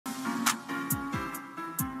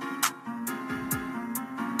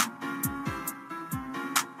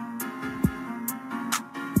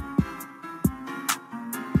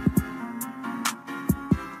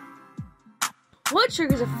what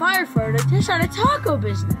triggers a firefighter to start a taco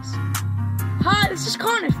business? Hi, this is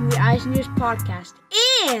Connor from the Eyes News podcast,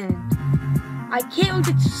 and I can't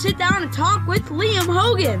wait to sit down and talk with Liam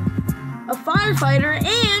Hogan, a firefighter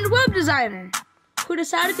and web designer, who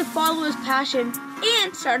decided to follow his passion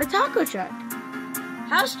and start a taco truck.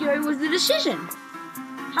 How scary was the decision?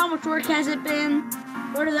 How much work has it been?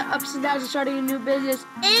 What are the ups and downs of starting a new business?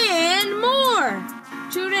 And more!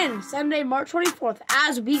 Tune in Sunday, March 24th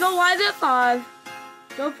as we go live at 5.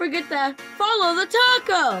 Don't forget to follow the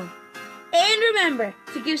taco. And remember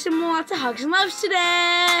to give someone lots of hugs and loves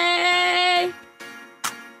today.